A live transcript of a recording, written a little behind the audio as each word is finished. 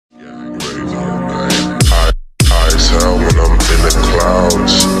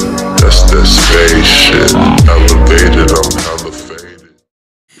that spaceship. Elevated, I'm hella faded.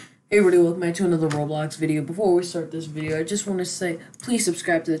 Hey everybody, welcome back to another Roblox video. Before we start this video, I just want to say, please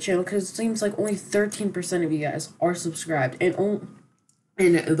subscribe to the channel, because it seems like only 13% of you guys are subscribed, and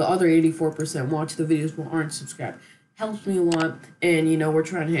the other 84% watch the videos but aren't subscribed. Helps me a lot, and we're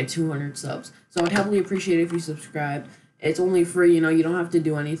trying to hit 200 subs. So I'd heavily appreciate it if you subscribe. It's only free, you don't have to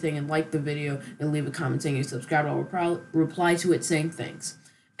do anything, and like the video and leave a comment saying you subscribed. I'll reply to it saying thanks.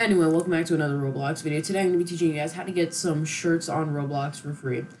 Anyway, welcome back to another Roblox video. Today I'm going to be teaching you guys how to get some shirts on Roblox for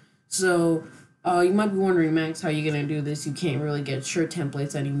free. So, you might be wondering, Max, how you're going to do this. You can't really get shirt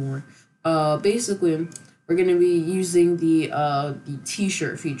templates anymore. Basically, we're going to be using the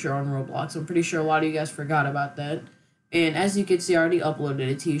t-shirt feature on Roblox. I'm pretty sure a lot of you guys forgot about that. And as you can see, I already uploaded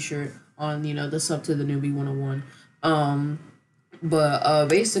a t-shirt on, the sub to the Noobie 101.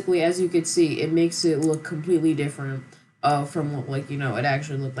 Basically, as you can see, it makes it look completely different from what, it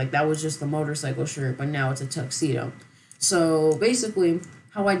actually looked like. That was just the motorcycle shirt, but now it's a tuxedo. So, basically,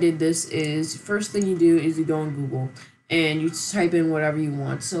 how I did this is, first thing you do is you go on Google, and you type in whatever you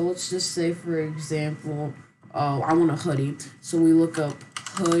want. So, let's just say, for example, I want a hoodie. So, we look up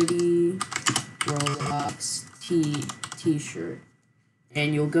hoodie Roblox t-shirt,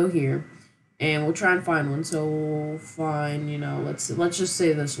 and you'll go here. And we'll try and find one. So we'll find, let's just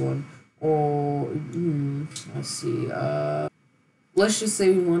say this one. Or let's see. Let's just say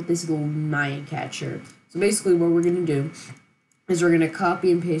we want this little Nyan Cat shirt. So basically, what we're gonna do is we're gonna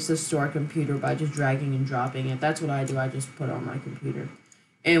copy and paste this to our computer by just dragging and dropping it. That's what I do. I just put it on my computer.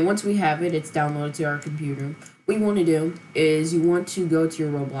 And once we have it, it's downloaded to our computer. What you want to do is you want to go to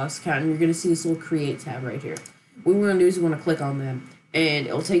your Roblox account, and you're gonna see this little Create tab right here. What you want to do is you want to click on that, and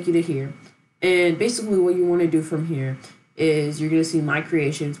it'll take you to here. And basically what you want to do from here is you're going to see My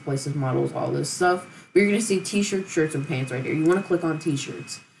Creations, Places, Models, all this stuff. But you're going to see T-shirts, shirts, and pants right here. You want to click on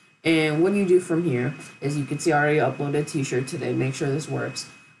T-shirts. And what you do from here is you can see I already uploaded a T-shirt today. Make sure this works.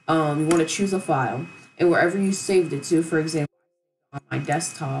 You want to choose a file. And wherever you saved it to, for example, on my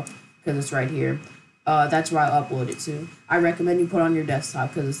desktop, because it's right here, that's where I upload it to. I recommend you put on your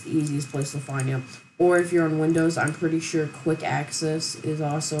desktop because it's the easiest place to find it. Or if you're on Windows, I'm pretty sure Quick Access is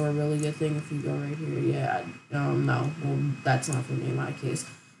also a really good thing. If you go right here, yeah, no, well, that's not for me in my case.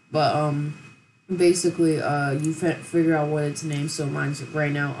 But basically, you figure out what it's named. So mine's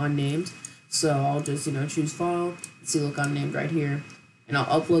right now unnamed. So I'll just choose file. See, look, unnamed right here, and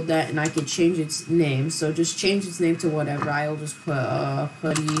I'll upload that, and I can change its name. So just change its name to whatever. I'll just put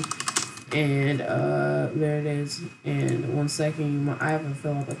hoodie, and there it is. And 1 second, I haven't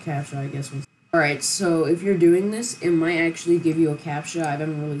filled up a captcha, I guess. Alright, so if you're doing this, it might actually give you a captcha. I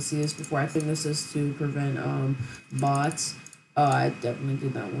didn't really see this before. I think this is to prevent bots. I definitely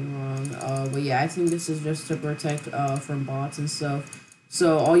did that one wrong. But yeah, I think this is just to protect from bots and stuff.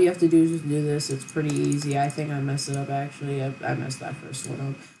 So all you have to do is just do this. It's pretty easy. I think I messed it up, actually. I messed that first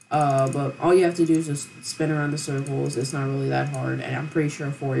one up. But all you have to do is just spin around the circles. It's not really that hard, and I'm pretty sure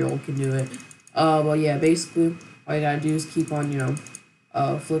a 4-year-old can do it. But yeah, basically, all you gotta do is keep on,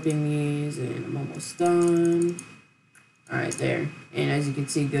 flipping these, and I'm almost done. Alright, there. And as you can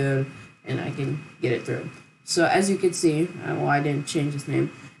see, good, and I can get it through. So as you can see, well, I didn't change its name.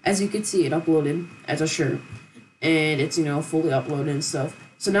 As you can see, it uploaded as a shirt, and it's, fully uploaded and stuff.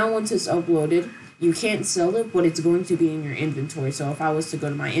 So now once it's uploaded, you can't sell it, but it's going to be in your inventory. So if I was to go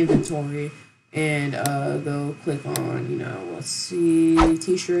to my inventory and go click on, let's see,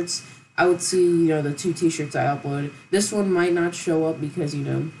 t-shirts, I would see, the 2 t-shirts I uploaded. This one might not show up because,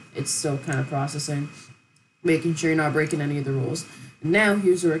 it's still kind of processing, making sure you're not breaking any of the rules. Now,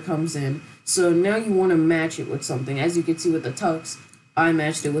 here's where it comes in. So now you want to match it with something. As you can see with the tux, I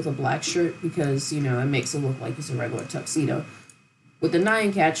matched it with a black shirt because, it makes it look like it's a regular tuxedo. With the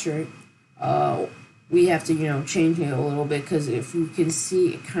Nyan Cat shirt, we have to, change it a little bit because if you can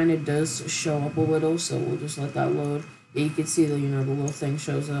see, it kind of does show up a little. So we'll just let that load. Yeah, you can see the, the little thing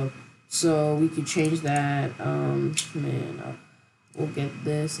shows up. So we could change that, we'll get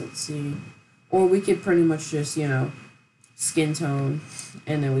this, let's see. Or we could pretty much just, skin tone,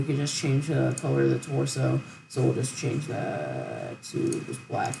 and then we could just change the color of the torso. So we'll just change that to just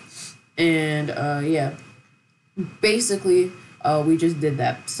black. And, yeah, basically, we just did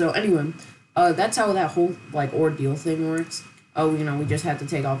that. So anyway, that's how that whole, ordeal thing works. We just had to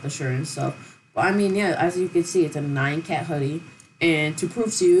take off the shirt and stuff. But, I mean, yeah, as you can see, it's a Nyan Cat hoodie. And to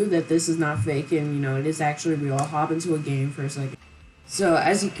prove to you that this is not fake and, it is actually real, I'll hop into a game for a second. So,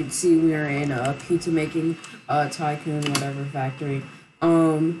 as you can see, we are in a pizza making tycoon, whatever, factory.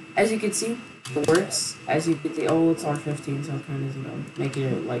 As you can see, it works. As you can see, it's R15, so I'm kind of, making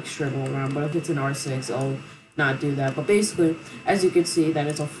it, shrivel around. But if it's an R6, not do that. But basically, as you can see, that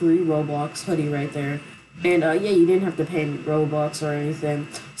is a free Roblox hoodie right there. And yeah, you didn't have to pay me Robux or anything.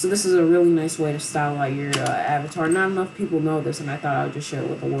 So this is a really nice way to style out your avatar. Not enough people know this, and I thought I would just share it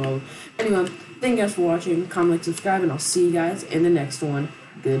with the world. Anyway, thank you guys for watching. Comment, like, subscribe, and I'll see you guys in the next one.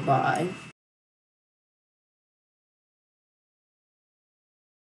 Goodbye.